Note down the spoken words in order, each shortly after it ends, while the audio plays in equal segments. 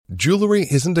Jewelry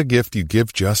isn't a gift you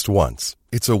give just once.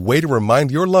 It's a way to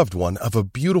remind your loved one of a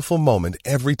beautiful moment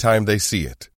every time they see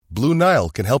it. Blue Nile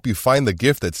can help you find the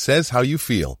gift that says how you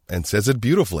feel and says it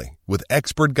beautifully, with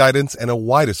expert guidance and a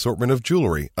wide assortment of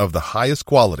jewelry of the highest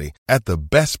quality at the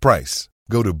best price.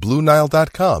 Go to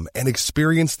BlueNile.com and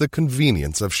experience the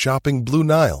convenience of shopping Blue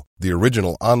Nile, the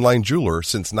original online jeweler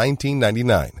since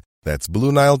 1999. That's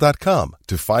BlueNile.com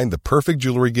to find the perfect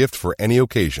jewelry gift for any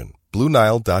occasion.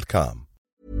 BlueNile.com.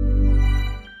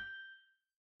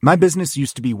 My business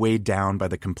used to be weighed down by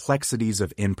the complexities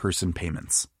of in-person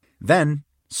payments. Then,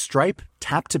 Stripe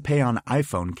Tap to Pay on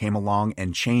iPhone came along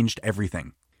and changed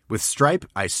everything. With Stripe,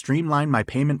 I streamlined my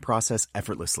payment process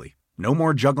effortlessly. No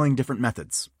more juggling different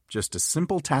methods. Just a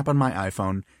simple tap on my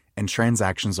iPhone and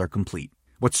transactions are complete.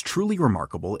 What's truly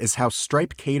remarkable is how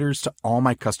Stripe caters to all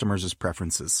my customers'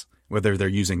 preferences. Whether they're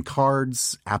using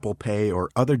cards, Apple Pay,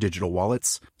 or other digital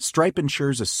wallets, Stripe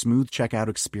ensures a smooth checkout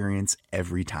experience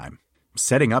every time.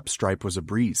 Setting up Stripe was a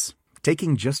breeze,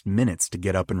 taking just minutes to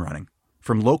get up and running.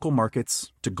 From local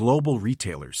markets to global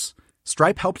retailers,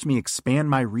 Stripe helped me expand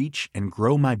my reach and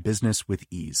grow my business with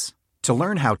ease. To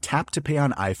learn how Tap to Pay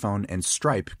on iPhone and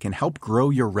Stripe can help grow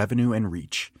your revenue and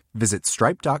reach, visit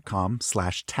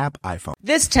stripe.com/tapiphone.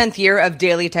 This 10th year of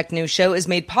Daily Tech News Show is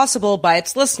made possible by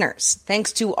its listeners.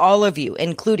 Thanks to all of you,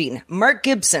 including Mark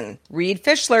Gibson, Reed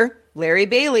Fischler, Larry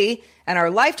Bailey, and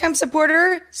our lifetime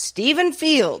supporter, Stephen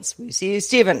Fields. We see you,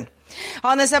 Stephen.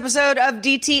 On this episode of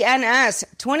DTNS,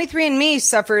 23andMe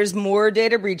suffers more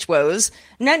data breach woes,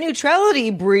 net neutrality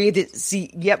breathes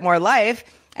yet more life,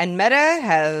 and Meta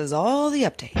has all the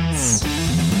updates.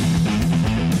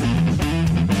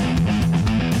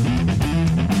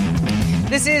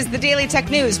 This is the Daily Tech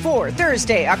News for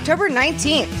Thursday, October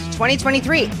 19th,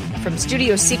 2023. From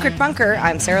Studio Secret Bunker,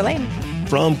 I'm Sarah Lane.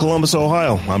 From Columbus,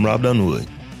 Ohio, I'm Rob Dunwood.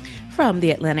 From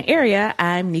the Atlanta area,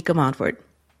 I'm Nika Montford.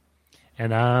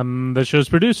 And I'm the show's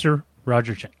producer,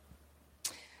 Roger Chen.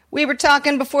 We were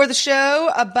talking before the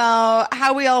show about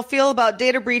how we all feel about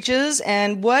data breaches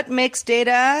and what makes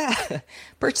data,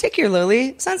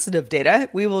 particularly sensitive data.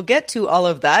 We will get to all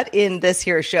of that in this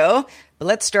here show, but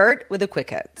let's start with the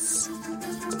quick hits.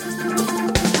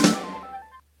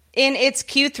 In its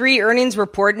Q3 earnings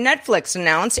report, Netflix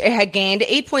announced it had gained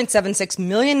 8.76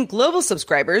 million global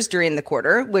subscribers during the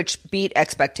quarter, which beat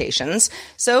expectations.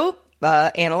 So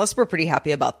analysts were pretty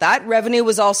happy about that. Revenue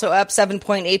was also up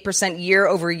 7.8% year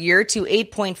over year to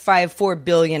 $8.54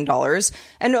 billion.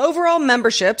 And overall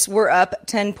memberships were up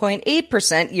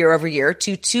 10.8% year over year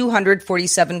to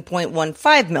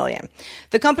 247.15 million.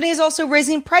 The company is also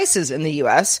raising prices in the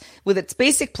U.S., with its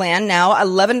basic plan now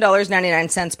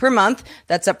 $11.99 per month.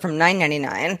 That's up from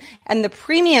 $9.99. And the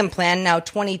premium plan now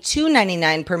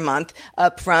 $22.99 per month,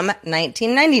 up from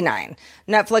 $19.99.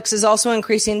 Netflix is also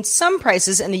increasing some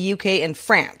prices in the UK and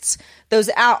France. Those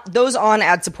on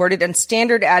ad-supported and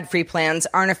standard ad-free plans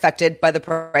aren't affected by the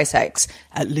price hikes,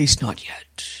 at least not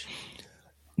yet.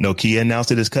 Nokia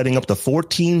announced it is cutting up to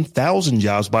 14,000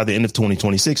 jobs by the end of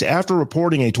 2026 after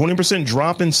reporting a 20%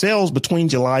 drop in sales between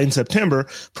July and September,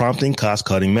 prompting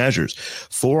cost-cutting measures.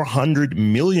 400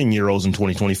 million euros in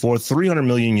 2024, 300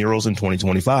 million euros in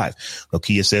 2025.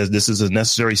 Nokia says this is a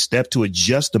necessary step to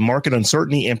adjust to market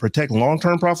uncertainty and protect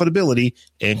long-term profitability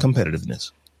and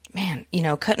competitiveness. Man,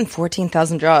 cutting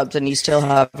 14,000 jobs and you still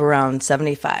have around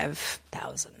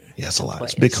 75,000. Yeah, that's a lot.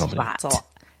 It's a big company. That's a lot.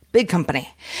 Big company.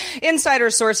 Insider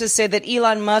sources say that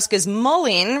Elon Musk is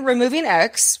mulling removing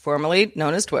X, formerly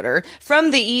known as Twitter,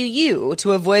 from the EU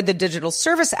to avoid the Digital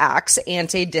Service Act's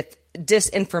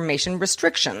anti-disinformation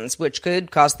restrictions, which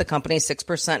could cost the company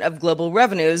 6% of global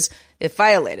revenues if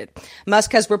violated.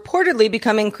 Musk has reportedly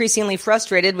become increasingly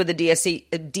frustrated with the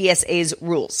DSA's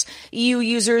rules. EU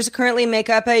users currently make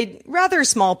up a rather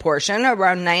small portion,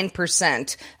 around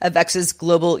 9% of X's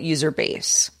global user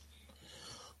base.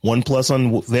 OnePlus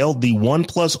unveiled the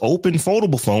OnePlus Open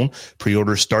Foldable Phone.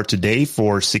 Pre-orders start today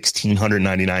for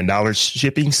 $1,699.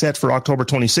 Shipping set for October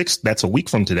 26th. That's a week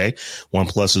from today.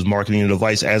 OnePlus is marketing the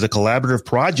device as a collaborative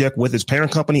project with its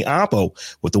parent company Oppo,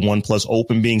 with the OnePlus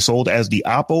Open being sold as the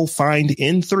Oppo Find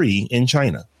N3 in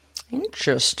China.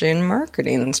 Interesting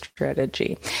marketing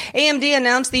strategy. AMD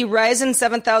announced the Ryzen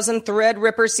 7000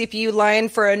 Threadripper CPU line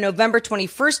for a November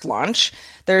 21st launch.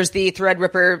 There's the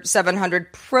Threadripper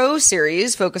 700 Pro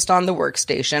series focused on the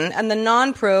workstation, and the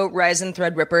non-Pro Ryzen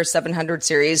Threadripper 700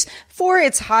 series for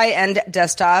its high-end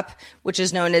desktop, which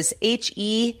is known as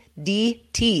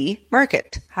HEDT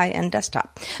market, high-end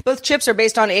desktop. Both chips are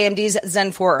based on AMD's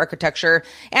Zen 4 architecture.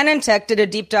 AnandTech did a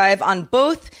deep dive on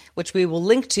both, which we will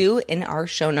link to in our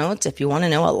show notes if you want to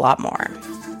know a lot more.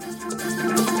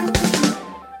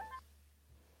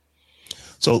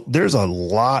 So there's a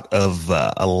lot of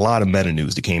meta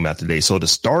news that came out today. So to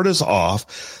start us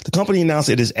off, the company announced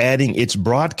it is adding its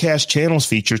broadcast channels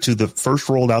feature to the first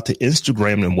rolled out to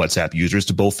Instagram and WhatsApp users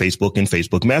to both Facebook and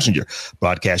Facebook Messenger.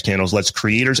 Broadcast channels lets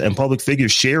creators and public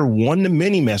figures share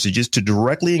one-to-many messages to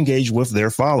directly engage with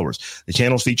their followers. The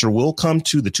channels feature will come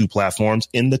to the two platforms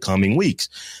in the coming weeks.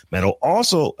 Meta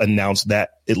also announced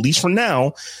that, at least for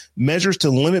now, measures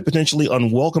to limit potentially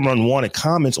unwelcome or unwanted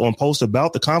comments on posts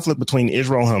about the conflict between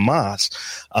Israel and Hamas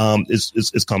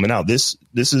is coming out. This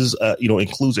is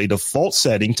includes a default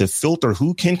setting to filter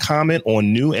who can comment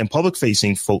on new and public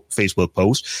facing Facebook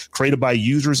posts created by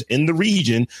users in the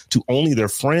region to only their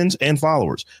friends and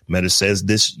followers. Meta says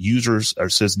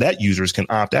that users can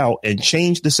opt out and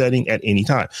change the setting at any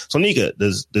time. So Nika,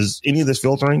 does any of this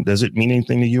filtering, does it mean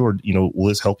anything to you, or will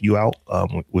this help you out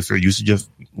with your usage of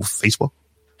Facebook?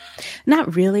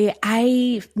 Not really.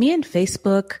 Me and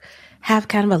Facebook have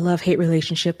kind of a love-hate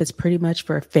relationship. It's pretty much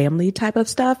for family type of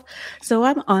stuff. So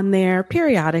I'm on there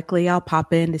periodically. I'll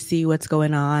pop in to see what's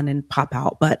going on and pop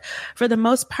out. But for the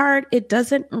most part, it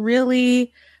doesn't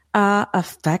really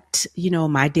affect,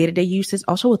 my day-to-day uses.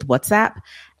 Also with WhatsApp,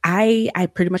 I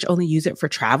pretty much only use it for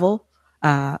travel.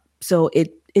 So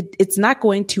it's not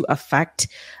going to affect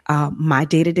my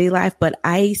day-to-day life, but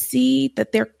I see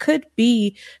that there could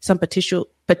be some potential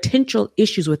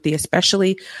issues with it,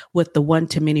 especially with the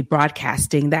one-to-many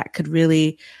broadcasting that could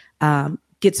really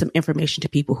get some information to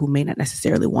people who may not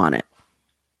necessarily want it.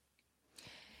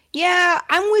 Yeah,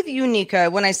 I'm with you, Nika.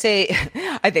 When I say,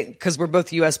 I think because we're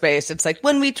both U.S. based, it's like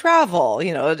when we travel,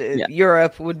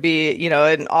 Europe would be,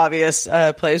 an obvious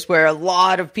place where a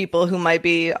lot of people who might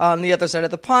be on the other side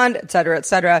of the pond, et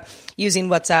cetera, using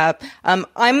WhatsApp.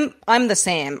 I'm the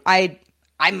same.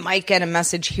 I might get a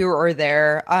message here or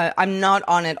there. I'm not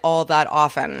on it all that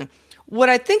often. What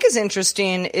I think is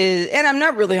interesting is, and I'm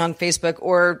not really on Facebook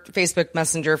or Facebook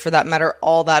Messenger for that matter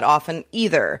all that often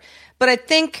either, but I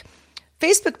think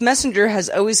Facebook Messenger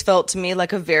has always felt to me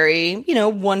like a very,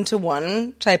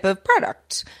 one-to-one type of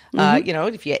product.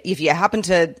 Mm-hmm. If you happen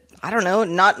to, I don't know,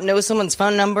 not know someone's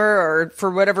phone number, or for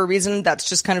whatever reason, that's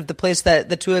just kind of the place that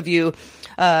the two of you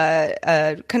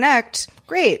connect,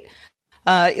 great.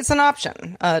 It's an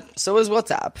option. So is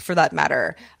WhatsApp, for that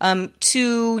matter.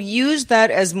 To use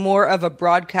that as more of a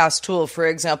broadcast tool, for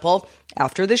example,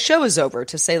 after the show is over,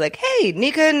 to say like, hey,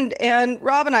 Nika and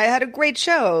Rob and I had a great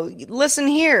show. Listen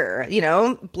here,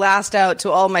 blast out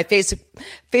to all my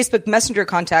Facebook Messenger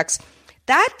contacts.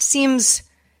 That seems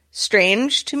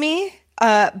strange to me.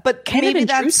 But kind maybe of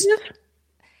intrusive?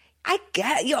 I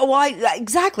get,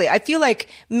 exactly. I feel like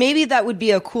maybe that would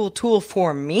be a cool tool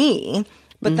for me.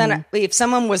 But then if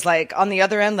someone was like on the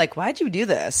other end, like, why'd you do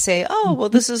this? Say, oh, well,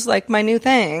 this is like my new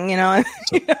thing,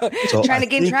 trying to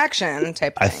gain traction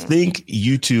type thing. I think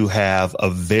you two have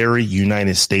a very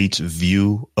United States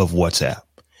view of WhatsApp,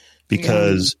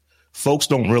 because folks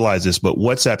don't realize this, but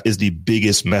WhatsApp is the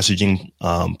biggest messaging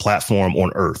platform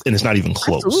on earth. And it's not even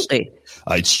close. Absolutely.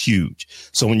 It's huge.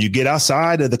 So when you get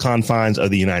outside of the confines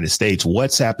of the United States,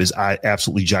 WhatsApp is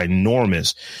absolutely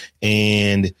ginormous.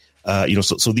 And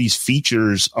so these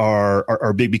features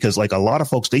are big, because like a lot of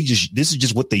folks, this is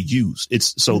just what they use.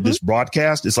 It's so this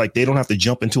broadcast, it's like they don't have to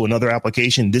jump into another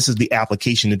application. This is the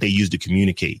application that they use to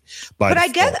communicate. But I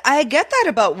get that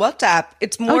about WhatsApp.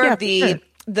 It's more of the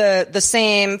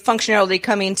same functionality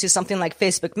coming to something like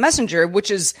Facebook Messenger, which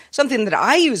is something that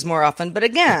I use more often. But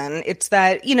again, it's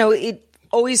that, it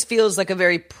always feels like a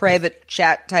very private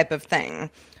chat type of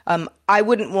thing. I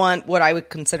wouldn't want what I would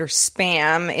consider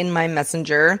spam in my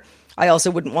messenger. I also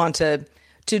wouldn't want to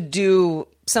do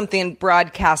something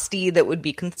broadcasty that would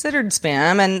be considered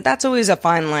spam. And that's always a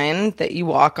fine line that you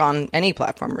walk on any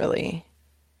platform, really.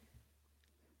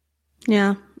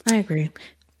 Yeah, I agree.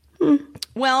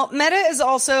 Well, Meta is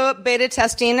also beta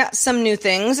testing some new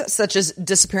things, such as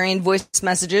disappearing voice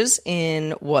messages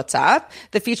in WhatsApp.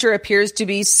 The feature appears to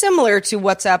be similar to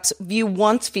WhatsApp's View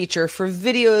Once feature for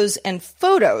videos and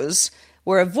photos,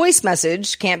 where a voice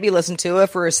message can't be listened to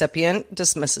if a recipient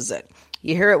dismisses it.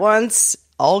 You hear it once,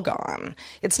 all gone.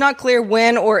 It's not clear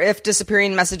when or if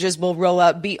disappearing messages will roll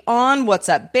out beyond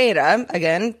WhatsApp beta.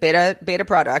 Again, beta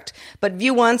product. But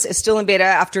View Once is still in beta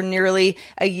after nearly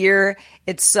a year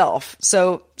itself.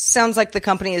 So sounds like the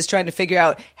company is trying to figure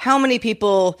out how many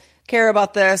people care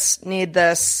about this, need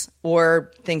this,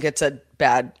 or think it's a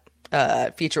bad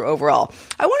feature overall.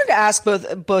 I wanted to ask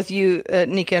both you,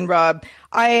 Nika and Rob.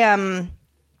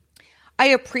 I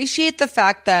appreciate the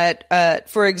fact that,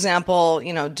 for example,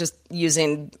 just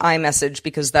using iMessage,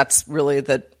 because that's really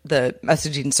the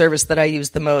messaging service that I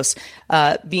use the most,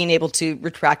 being able to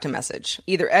retract a message,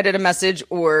 either edit a message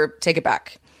or take it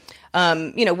back.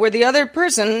 Where the other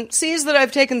person sees that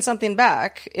I've taken something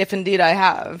back, if indeed I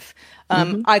have.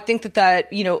 I think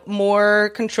that, more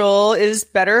control is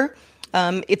better.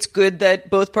 It's good that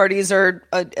both parties are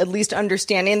at least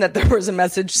understanding that there was a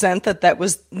message sent that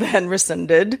was then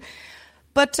rescinded.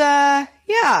 But,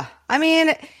 yeah, I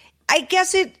mean, I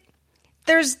guess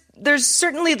there's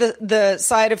certainly the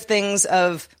side of things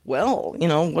of, well,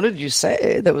 what did you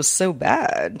say that was so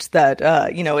bad that,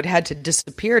 it had to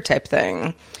disappear type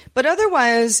thing. But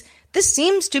otherwise, this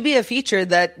seems to be a feature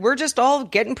that we're just all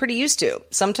getting pretty used to.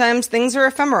 Sometimes things are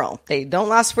ephemeral. They don't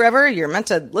last forever. You're meant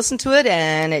to listen to it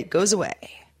and it goes away.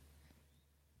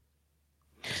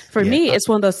 For me, it's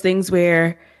one of those things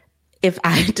where if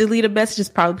I delete a message, it's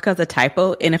probably because of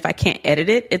typo. And if I can't edit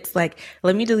it, it's like,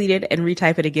 let me delete it and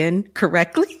retype it again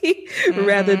correctly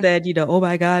rather than, oh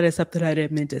my God, it's something I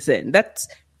didn't mean to send. That's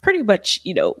pretty much,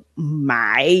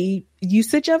 my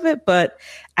usage of it. But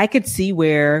I could see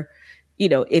where,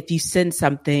 if you send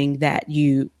something that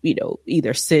you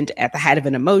either sent at the height of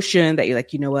an emotion that you're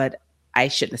like, what, I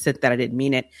shouldn't have sent that. I didn't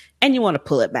mean it. And you want to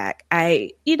pull it back.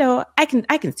 I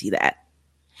can see that.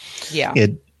 Yeah.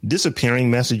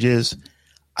 Disappearing messages,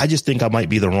 I just think I might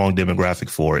be the wrong demographic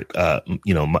for it.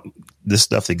 This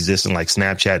stuff exists in like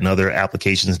Snapchat and other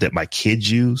applications that my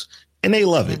kids use, and they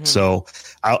love it. So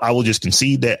I will just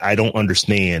concede that I don't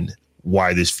understand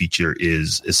why this feature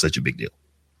is such a big deal.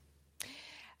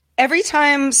 Every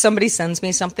time somebody sends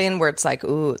me something where it's like,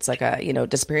 ooh, it's like a,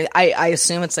 disappearing, I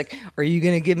assume it's like, are you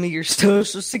going to give me your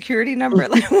social security number?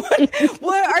 Like,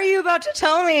 what are you about to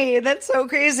tell me? That's so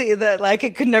crazy that like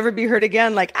it could never be heard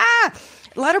again. Like,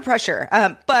 a lot of pressure.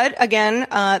 But again,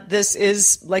 this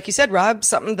is, like you said, Rob,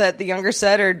 something that the younger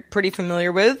set are pretty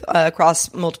familiar with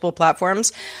across multiple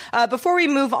platforms. Before we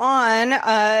move on,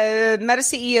 Meta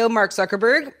CEO Mark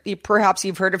Zuckerberg, perhaps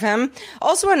you've heard of him,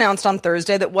 also announced on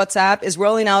Thursday that WhatsApp is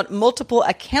rolling out multiple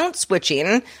account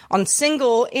switching on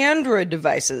single Android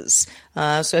devices.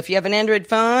 So if you have an Android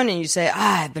phone and you say,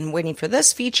 I've been waiting for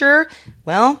this feature,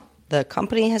 well, the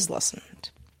company has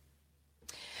listened.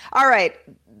 All right.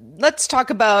 Let's talk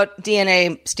about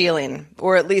DNA stealing,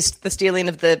 or at least the stealing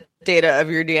of the data of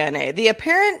your DNA. The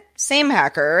apparent same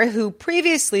hacker who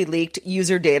previously leaked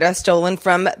user data stolen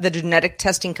from the genetic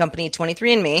testing company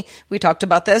 23andMe, we talked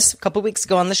about this a couple weeks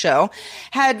ago on the show,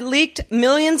 had leaked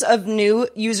millions of new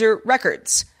user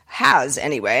records. Has,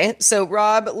 anyway. So,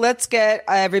 Rob, let's get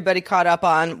everybody caught up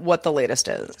on what the latest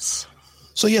is.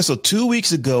 So 2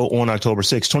 weeks ago on October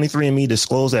 6th, 23andMe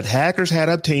disclosed that hackers had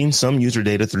obtained some user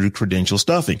data through credential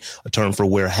stuffing, a term for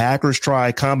where hackers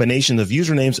try combinations of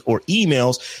usernames or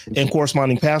emails and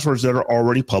corresponding passwords that are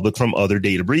already public from other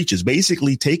data breaches,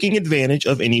 basically taking advantage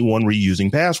of anyone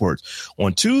reusing passwords.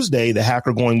 On Tuesday, the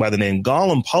hacker going by the name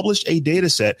Gollum published a data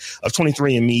set of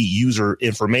 23andMe user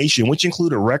information, which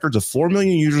included records of 4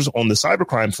 million users on the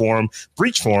cybercrime forum,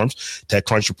 breach forums.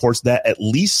 TechCrunch reports that at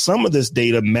least some of this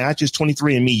data matches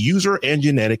 23andMe user and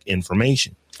genetic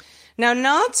information. Now,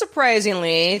 not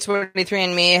surprisingly,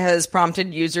 23andMe has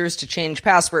prompted users to change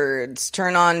passwords,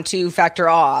 turn on two-factor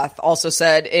auth, also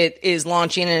said it is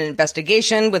launching an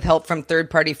investigation with help from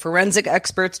third-party forensic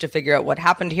experts to figure out what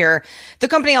happened here. The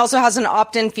company also has an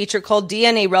opt-in feature called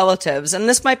DNA Relatives, and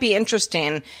this might be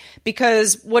interesting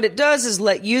because what it does is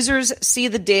let users see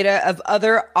the data of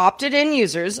other opted-in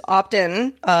users,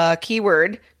 opt-in,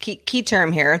 keyword, key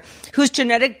term here, whose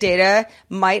genetic data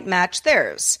might match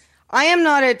theirs. I am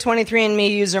not a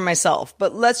 23andMe user myself,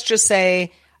 but let's just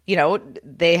say,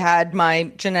 they had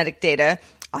my genetic data.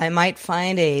 I might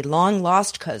find a long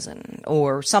lost cousin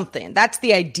or something. That's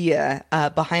the idea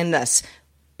behind this.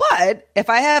 But if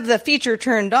I have the feature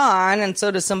turned on and so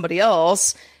does somebody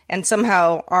else, and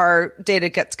somehow our data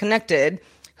gets connected,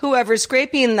 whoever's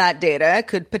scraping that data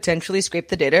could potentially scrape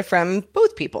the data from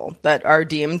both people that are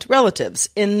deemed relatives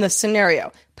in the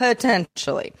scenario.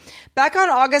 Potentially. Back on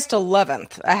August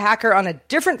 11th, a hacker on a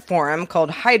different forum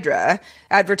called Hydra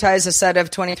advertised a set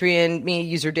of 23andMe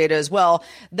user data as well.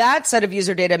 That set of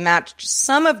user data matched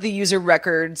some of the user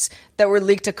records that were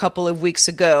leaked a couple of weeks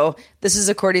ago. This is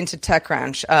according to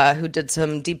TechCrunch, who did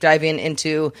some deep diving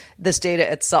into this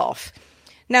data itself.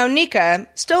 Now, Nika,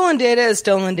 stolen data is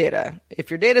stolen data.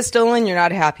 If your data is stolen, you're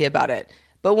not happy about it.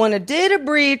 But when a data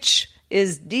breach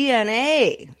is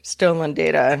DNA stolen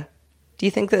data, do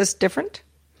you think that's different?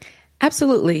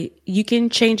 Absolutely. You can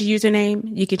change a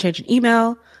username. You can change an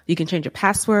email. You can change a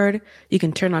password. You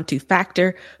can turn on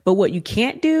two-factor. But what you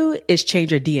can't do is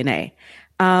change your DNA.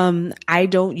 I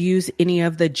don't use any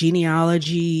of the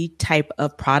genealogy type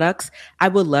of products. I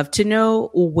would love to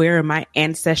know where my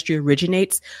ancestry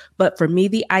originates. But for me,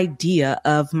 the idea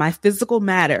of my physical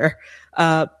matter,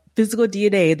 physical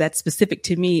DNA that's specific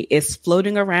to me is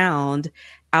floating around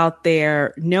out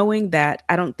there, knowing that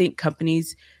I don't think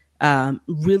companies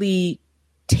really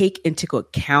take into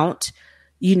account,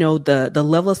 the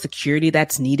level of security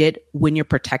that's needed when you're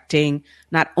protecting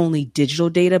not only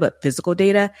digital data, but physical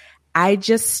data. I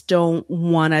just don't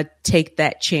want to take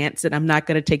that chance. And I'm not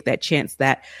going to take that chance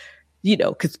that,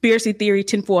 conspiracy theory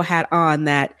tinfoil hat on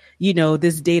that,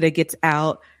 this data gets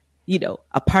out,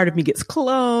 a part of me gets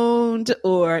cloned,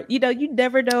 or, you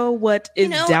never know what is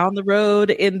down the road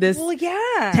in this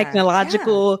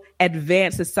technological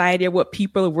advanced society, or what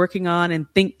people are working on and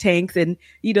think tanks, and,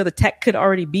 the tech could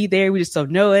already be there. We just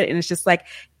don't know it. And it's just like,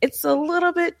 it's a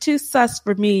little bit too sus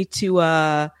for me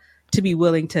to be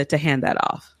willing to hand that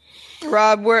off.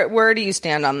 Rob, where do you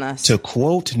stand on this? To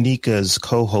quote Nika's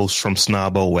co-host from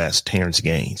Snob West, Terrence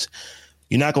Gaines,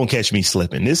 you're not going to catch me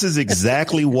slipping. This is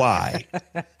exactly why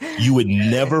you would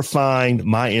never find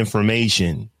my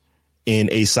information in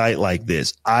a site like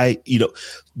this.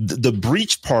 The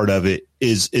breach part of it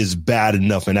is bad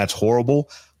enough, and that's horrible.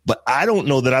 But I don't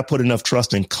know that I put enough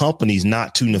trust in companies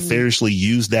not to nefariously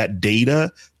use that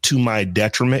data to my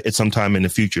detriment at some time in the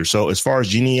future. So as far as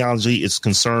genealogy is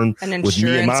concerned, with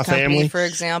me and my family, for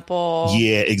example.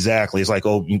 Yeah, exactly. It's like,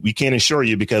 oh, we can't insure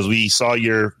you because we saw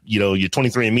your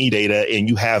 23andMe data and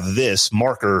you have this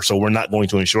marker, so we're not going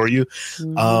to insure you.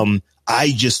 Mm-hmm.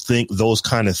 I just think those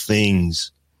kind of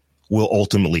things will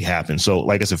ultimately happen. So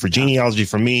like I said, for genealogy,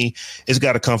 for me, it's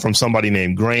got to come from somebody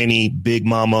named Granny, Big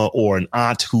Mama, or an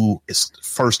aunt whose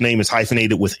first name is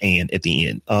hyphenated with "an" at the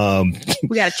end.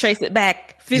 We got to trace it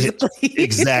back physically.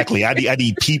 Exactly. I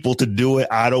need people to do it.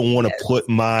 I don't want to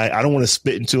I don't want to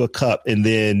spit into a cup and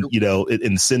then,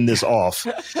 and send this off.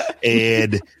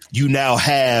 And you now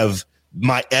have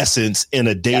my essence in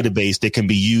a database that can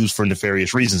be used for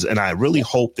nefarious reasons. And I really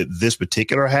hope that this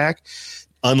particular hack,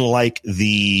 unlike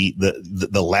the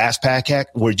last pack hack,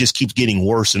 where it just keeps getting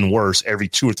worse and worse every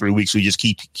 2 or 3 weeks, we just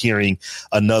keep hearing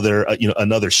another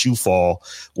shoe fall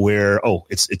where,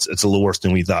 it's a little worse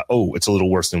than we thought. It's a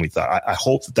little worse than we thought. I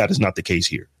hope that is not the case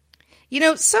here.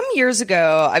 Some years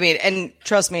ago, and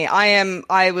trust me,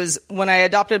 when I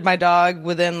adopted my dog,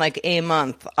 within like a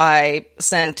month, I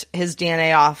sent his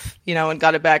DNA off, and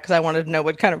got it back because I wanted to know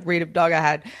what kind of breed of dog I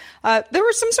had. There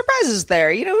were some surprises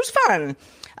there. It was fun.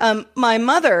 My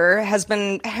mother has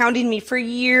been hounding me for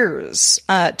years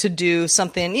to do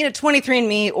something,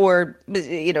 23andMe or,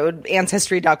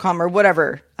 Ancestry.com or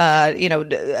whatever, a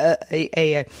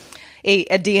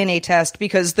DNA test,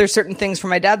 because there's certain things from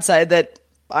my dad's side that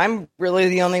I'm really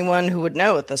the only one who would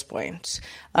know at this point.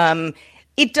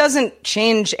 It doesn't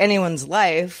change anyone's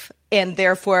life. And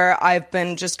therefore, I've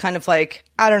been just kind of like,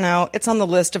 I don't know, it's on the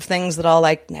list of things that I'll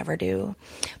never do.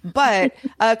 But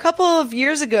a couple of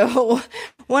years ago,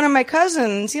 one of my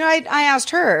cousins, I asked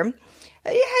her,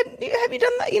 have you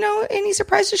done that, any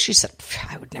surprises? She said,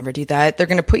 I would never do that. They're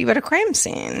going to put you at a crime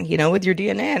scene, with your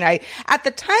DNA. And at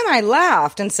the time I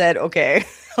laughed and said, okay,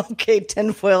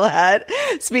 tinfoil hat.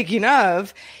 Speaking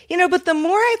of, but the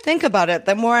more I think about it,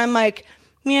 the more I'm like,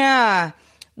 yeah.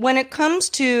 When it comes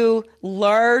to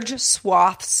large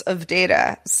swaths of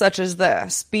data, such as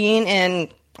this, being in,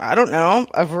 I don't know,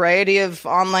 a variety of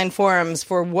online forums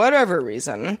for whatever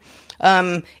reason,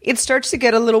 it starts to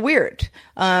get a little weird.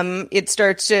 It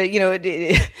starts to,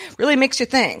 it really makes you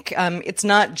think. It's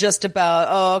not just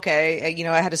about,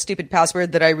 I had a stupid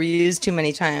password that I reused too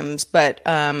many times. But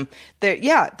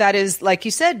that is, like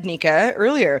you said, Nika,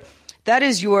 earlier, that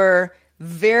is your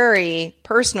very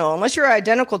personal, unless you're an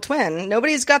identical twin,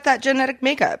 nobody's got that genetic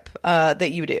makeup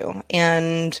that you do.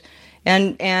 And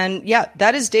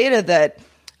that is data that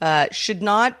should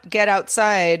not get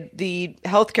outside the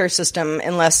healthcare system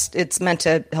unless it's meant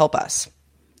to help us.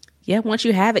 Yeah, once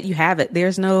you have it, you have it.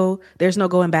 There's no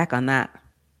going back on that.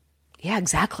 Yeah,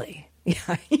 exactly.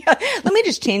 Yeah. Let me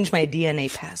just change my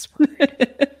DNA password.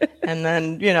 And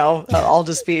then, I'll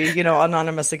just be,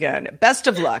 anonymous again. Best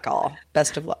of luck, all.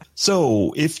 Best of luck.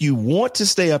 So if you want to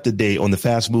stay up to date on the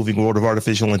fast moving world of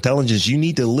artificial intelligence, you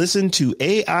need to listen to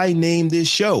AI Name This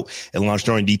Show. It launched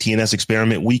during DTNS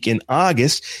Experiment Week in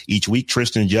August. Each week,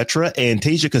 Tristan Jutra and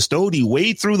Tasia Custode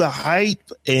wade through the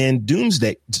hype and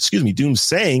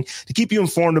doomsaying to keep you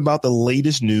informed about the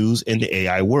latest news in the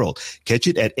AI world. Catch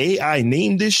it at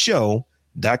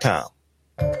AINameThisShow.com.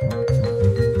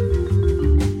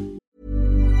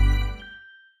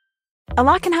 A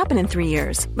lot can happen in 3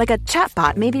 years, like a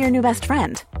chatbot may be your new best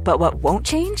friend. But what won't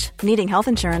change? Needing health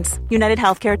insurance. United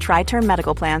Healthcare Tri-Term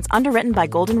Medical Plans, underwritten by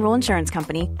Golden Rule Insurance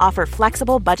Company, offer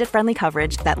flexible, budget-friendly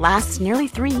coverage that lasts nearly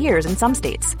 3 years in some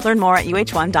states. Learn more at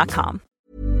UH1.com.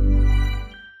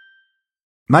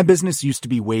 My business used to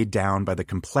be weighed down by the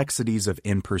complexities of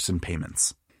in-person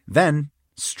payments. Then,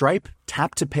 Stripe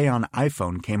Tap to Pay on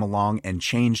iPhone came along and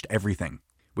changed everything.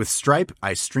 With Stripe,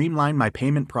 I streamlined my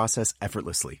payment process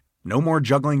effortlessly. No more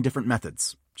juggling different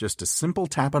methods. Just a simple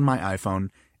tap on my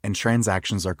iPhone and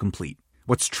transactions are complete.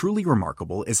 What's truly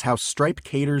remarkable is how Stripe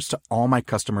caters to all my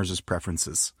customers'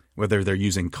 preferences. Whether they're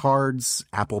using cards,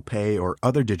 Apple Pay, or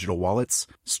other digital wallets,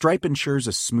 Stripe ensures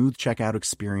a smooth checkout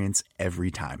experience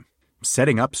every time.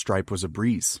 Setting up Stripe was a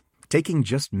breeze, taking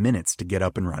just minutes to get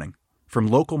up and running. From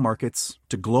local markets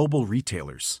to global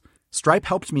retailers, Stripe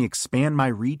helped me expand my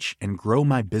reach and grow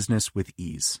my business with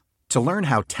ease. To learn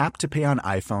how Tap to Pay on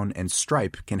iPhone and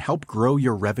Stripe can help grow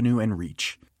your revenue and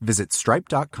reach, visit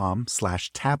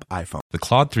stripe.com/tapiphone. The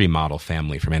Claude 3 model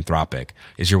family from Anthropic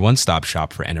is your one-stop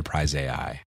shop for enterprise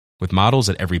AI. With models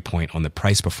at every point on the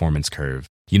price-performance curve,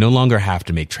 you no longer have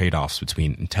to make trade-offs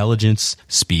between intelligence,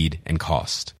 speed, and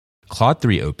cost. Claude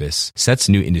 3 Opus sets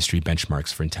new industry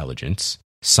benchmarks for intelligence.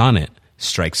 Sonnet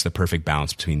strikes the perfect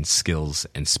balance between skills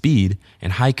and speed.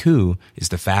 And Haiku is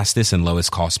the fastest and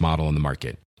lowest cost model in the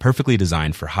market, perfectly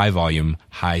designed for high-volume,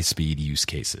 high-speed use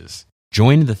cases.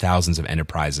 Join the thousands of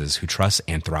enterprises who trust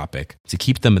Anthropic to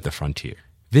keep them at the frontier.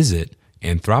 Visit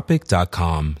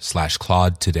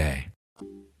anthropic.com/Claude today.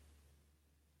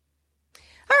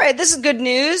 All right, this is good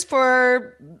news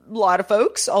for a lot of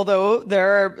folks, although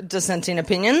there are dissenting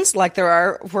opinions, like there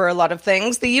are for a lot of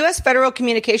things. The U.S. Federal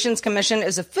Communications Commission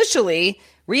is officially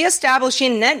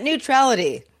reestablishing net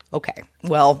neutrality. Okay,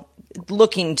 well,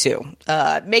 looking to,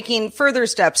 making further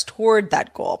steps toward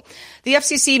that goal. The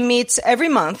FCC meets every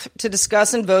month to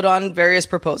discuss and vote on various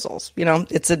proposals. You know,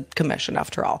 it's a commission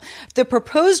after all. The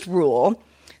proposed rule,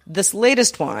 this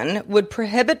latest one, would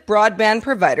prohibit broadband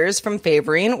providers from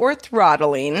favoring or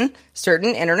throttling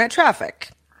certain internet traffic.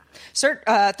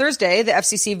 Thursday, the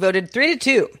FCC voted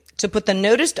 3-2 to put the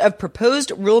Notice of Proposed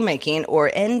Rulemaking, or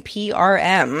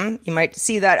NPRM, you might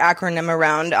see that acronym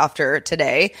around after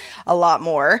today a lot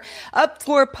more, up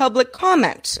for public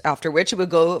comment, after which it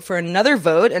would go for another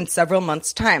vote in several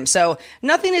months' time. So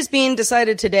nothing is being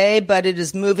decided today, but it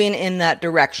is moving in that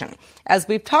direction. As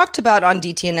we've talked about on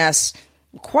DTNS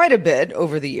quite a bit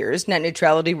over the years, net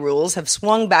neutrality rules have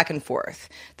swung back and forth.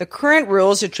 The current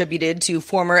rules attributed to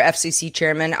former FCC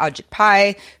Chairman Ajit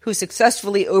Pai, who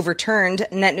successfully overturned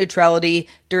net neutrality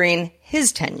during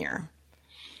his tenure.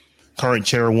 Current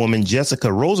chairwoman Jessica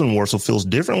Rosenworcel feels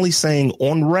differently, saying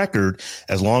on record,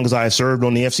 as long as I have served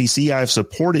on the FCC, I have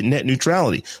supported net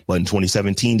neutrality. But in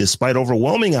 2017, despite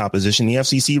overwhelming opposition, the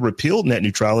FCC repealed net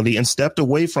neutrality and stepped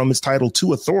away from its Title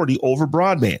II authority over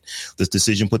broadband. This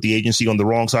decision put the agency on the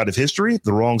wrong side of history,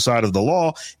 the wrong side of the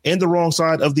law, and the wrong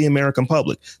side of the American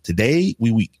public. Today,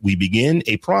 we begin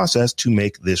a process to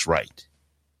make this right.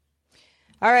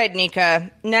 All right,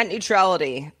 Nika, net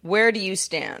neutrality, where do you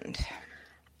stand?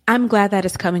 I'm glad that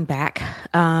it's coming back.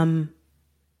 It's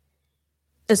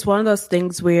one of those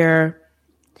things where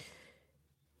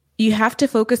you have to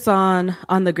focus on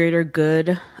the greater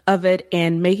good of it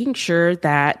and making sure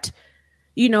that,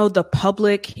 you know, the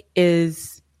public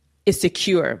is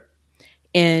secure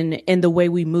in the way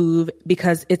we move,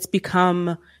 because it's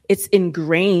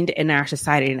ingrained in our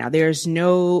society now. There's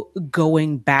no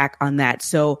going back on that.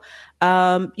 So,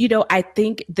 you know, I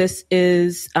think this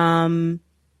is,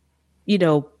 you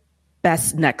know,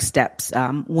 best next steps.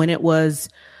 When it was,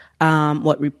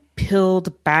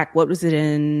 repealed back, what was it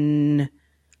in,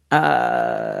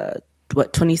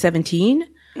 2017?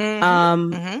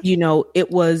 Mm-hmm. You know, it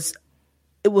was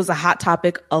a hot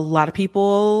topic. A lot of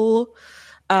people,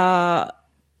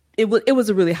 it was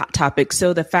a really hot topic.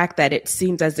 So the fact that it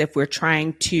seems as if we're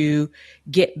trying to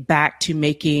get back to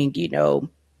making, you know,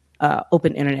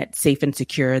 open internet safe and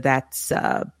secure, that's,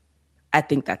 I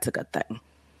think that's a good thing.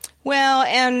 Well,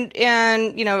 and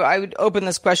you know, I would open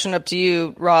this question up to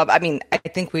you, Rob. I mean, I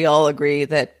think we all agree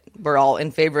that we're all in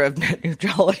favor of net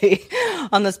neutrality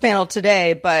on this panel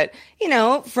today. But, you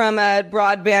know, from a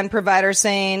broadband provider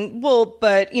saying, well,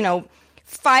 but, you know,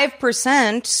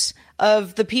 5%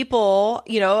 of the people,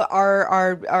 you know,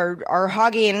 are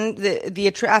hogging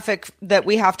the traffic that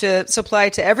we have to supply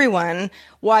to everyone.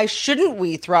 Why shouldn't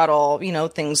we throttle, you know,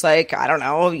 things like, I don't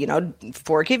know, you know,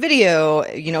 4K video,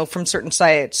 you know, from certain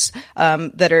sites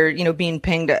that are, you know, being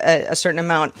pinged a certain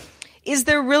amount? Is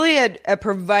there really a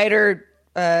provider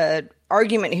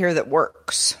argument here that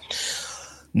works?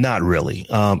 Not really.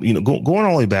 You know, going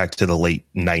all the way back to the late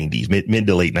 90s, mid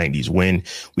to late 90s, when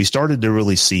we started to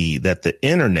really see that the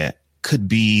internet could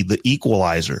be the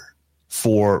equalizer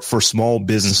for small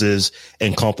businesses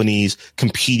and companies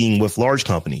competing with large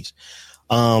companies.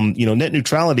 net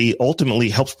neutrality ultimately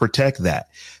helps protect that.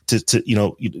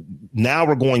 Now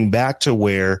we're going back to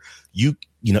where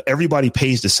everybody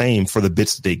pays the same for the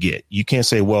bits that they get. You can't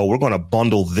say, well, we're going to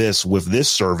bundle this with this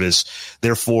service,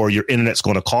 therefore your internet's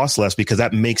going to cost less, because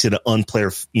that makes it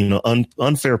an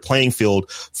unfair playing field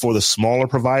for the smaller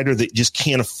provider that just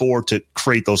can't afford to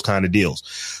create those kind of deals.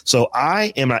 So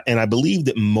I believe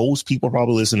that most people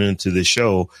probably listening to this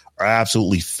show are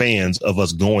absolutely fans of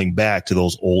us going back to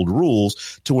those old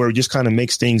rules, to where it just kind of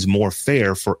makes things more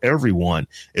fair for everyone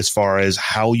as far as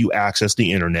how you access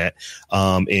the internet,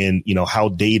 and how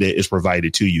data is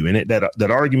provided to you. And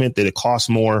that argument that it costs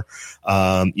more,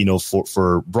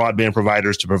 for broadband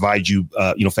providers to provide you,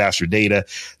 faster data,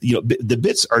 the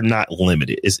bits are not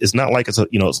limited. It's not like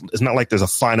it's not like there's a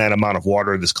finite amount of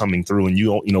water that's coming through,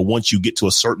 and once you get to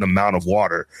a certain amount of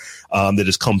water that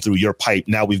has come through your pipe,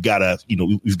 now we've got to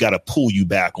pull you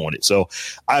back on it. So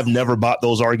I've never bought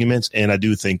those arguments, and I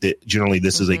do think that generally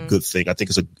this is a good thing. I think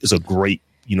it's a great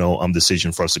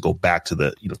decision for us to go back to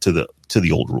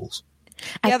the old rules.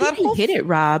 I think you hit it,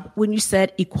 Rob, when you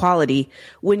said equality.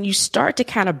 When you start to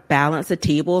kind of balance the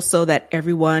table so that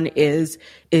everyone is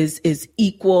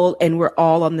equal and we're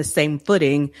all on the same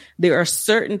footing, there are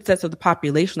certain sets of the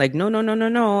population like,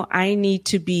 no, I need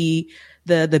to be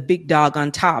the big dog on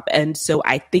top. And so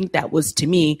I think that was, to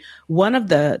me, one of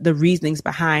the reasonings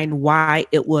behind why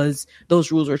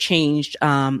those rules were changed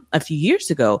a few years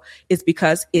ago, is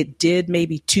because it did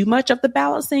maybe too much of the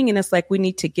balancing. And it's like, we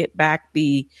need to get back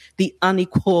the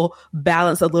unequal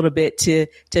balance a little bit to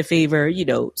favor,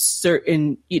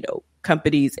 certain,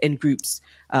 companies and groups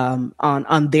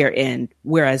on their end.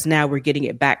 Whereas now we're getting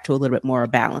it back to a little bit more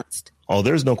balanced. Oh,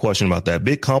 there's no question about that.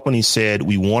 Big companies said,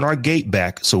 we want our gate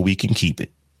back so we can keep it.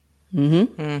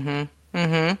 Mm-hmm. Mm-hmm.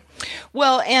 Mm-hmm.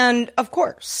 Well, and of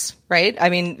course, right? I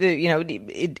mean,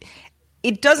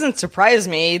 it doesn't surprise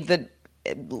me that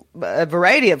a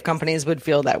variety of companies would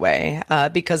feel that way,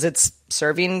 because it's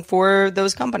serving for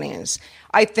those companies.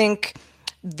 I think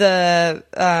the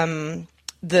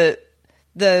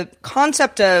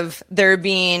concept of there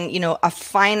being, a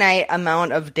finite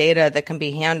amount of data that can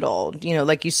be handled,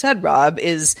 like you said, Rob,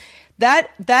 is that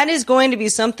is going to be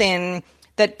something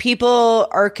that people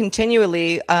are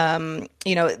continually,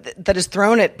 that is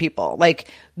thrown at people. Like,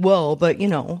 well, but,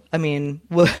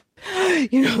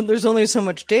 there's only so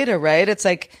much data, right? It's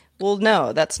like, well,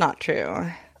 no, that's not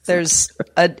true. There's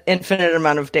an infinite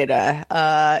amount of data.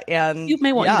 And you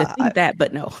may want you to think that,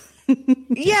 but no.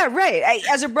 Yeah, right.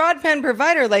 As a broadband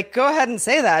provider, like, go ahead and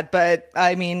say that. But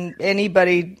I mean,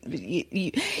 anybody,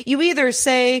 you either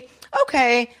say,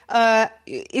 okay,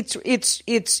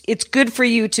 it's good for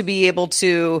you to be able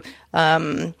to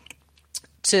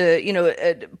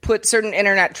put certain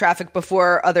internet traffic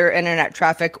before other internet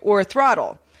traffic, or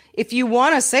throttle. If you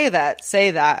want to say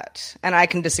that, and I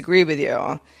can disagree with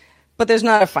you. But there's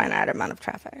not a finite amount of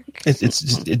traffic.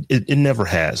 It never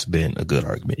has been a good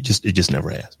argument. It just never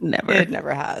has. It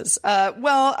never has. A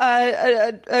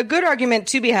good argument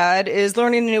to be had is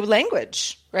learning a new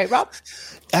language, right, Rob?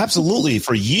 Absolutely.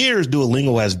 For years,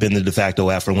 Duolingo has been the de facto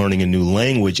app for learning a new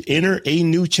language. Enter a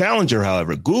new challenger,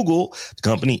 however. Google, the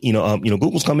company,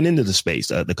 Google's coming into the space.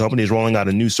 The company is rolling out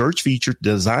a new search feature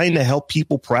designed to help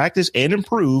people practice and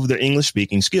improve their English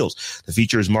speaking skills. The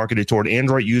feature is marketed toward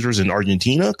Android users in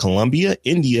Argentina, Colombia,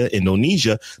 India,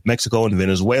 Indonesia, Mexico, and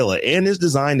Venezuela, and is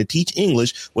designed to teach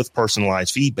English with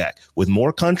personalized feedback. With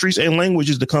more countries and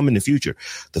languages to come in the future,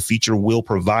 the feature will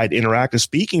provide interactive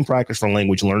speaking practice for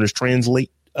language learners translating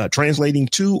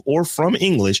to or from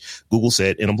English, Google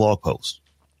said in a blog post.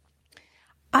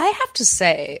 I have to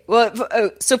say,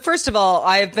 so first of all,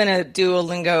 I've been a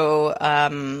Duolingo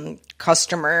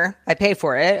customer. I pay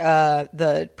for it,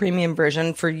 the premium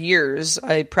version, for years.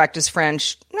 I practice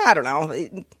French, I don't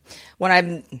know, when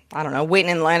I'm,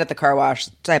 waiting in line at the car wash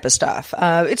type of stuff.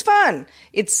 It's fun.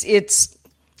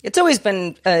 It's always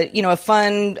been, a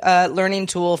fun learning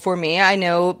tool for me. I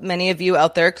know many of you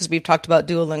out there, because we've talked about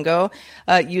Duolingo,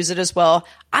 use it as well.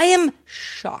 I am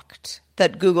shocked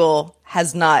that Google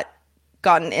has not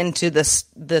gotten into this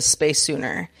space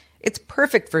sooner. It's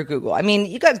perfect for Google. I mean,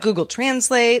 you got Google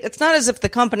Translate. It's not as if the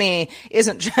company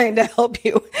isn't trying to help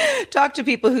you talk to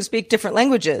people who speak different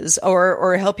languages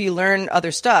or help you learn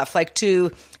other stuff. Like,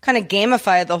 to kind of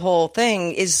gamify the whole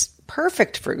thing is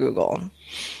perfect for Google.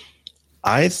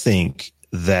 I think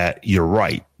that you're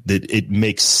right, that it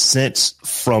makes sense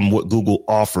from what Google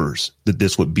offers that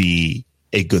this would be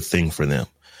a good thing for them.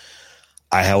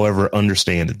 I, however,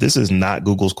 understand that this is not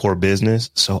Google's core business,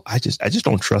 so I just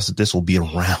don't trust that this will be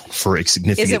around for a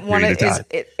significant period of time.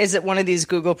 Is it one of these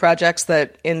Google projects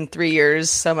that in 3 years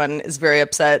someone is very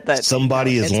upset that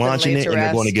somebody is launching it and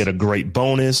they're going to get a great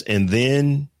bonus, and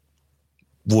then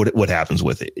what happens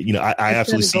with it? You know, I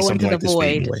absolutely see something like this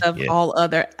fading away. Of all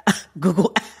other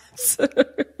Google apps.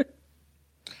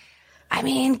 I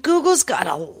mean, Google's got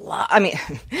a lot. I mean,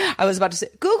 I was about to say,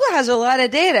 Google has a lot of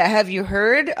data. Have you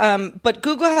heard? But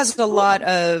Google has a lot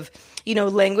of,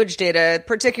 language data,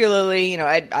 particularly,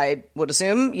 I would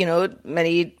assume,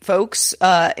 many folks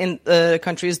in the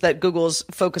countries that Google's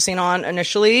focusing on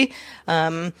initially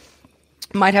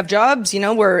might have jobs,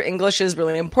 where English is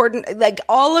really important. Like,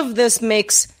 all of this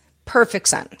makes perfect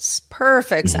sense.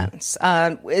 Perfect sense.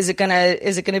 Is it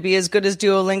gonna be as good as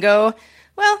Duolingo?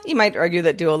 Well, you might argue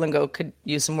that Duolingo could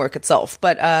use some work itself,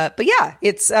 but yeah,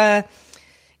 it's a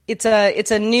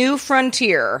new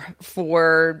frontier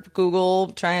for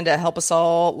Google trying to help us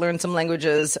all learn some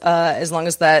languages, as long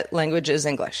as that language is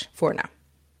English for now.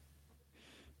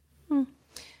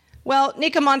 Well,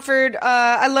 Nika Montford,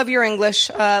 I love your English.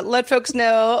 Let folks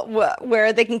know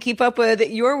where they can keep up with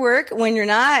your work when you're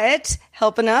not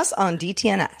helping us on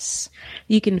DTNS.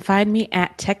 You can find me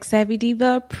at Tech Savvy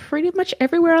Diva pretty much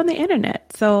everywhere on the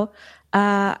internet. So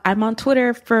I'm on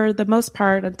Twitter for the most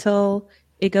part until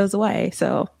it goes away.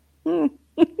 So yeah,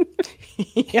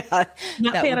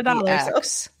 not paying a dollar.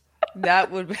 So.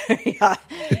 That would be, yeah,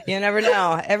 you never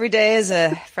know. Every day is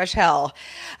a fresh hell.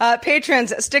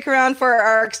 Patrons, stick around for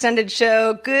our extended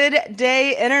show, Good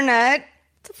Day Internet.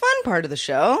 It's a fun part of the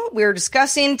show. We're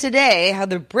discussing today how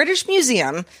the British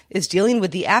Museum is dealing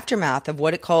with the aftermath of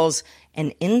what it calls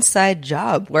an inside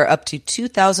job, where up to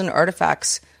 2,000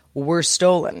 artifacts were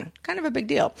stolen. Kind of a big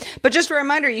deal. But just a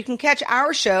reminder, you can catch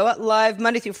our show live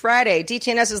Monday through Friday.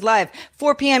 DTNS is live,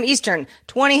 4 p.m. Eastern,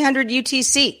 2000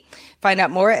 UTC. Find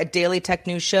out more at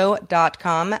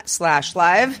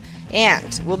dailytechnewsshow.com/live.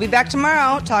 And we'll be back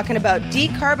tomorrow talking about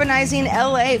decarbonizing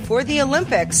LA for the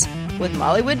Olympics with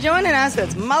Molly Wood joining us.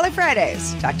 It's Molly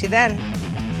Fridays. Talk to you then.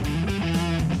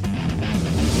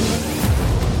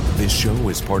 This show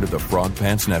is part of the Frog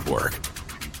Pants Network.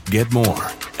 Get more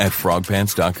at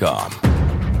frogpants.com.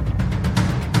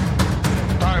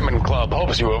 Diamond Club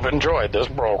hopes you have enjoyed this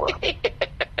program.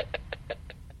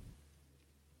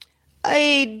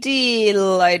 A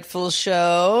delightful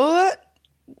show.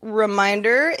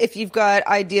 Reminder, if you've got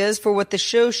ideas for what the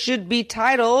show should be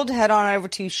titled, head on over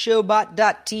to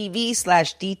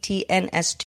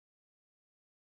showbot.tv/DTNS2.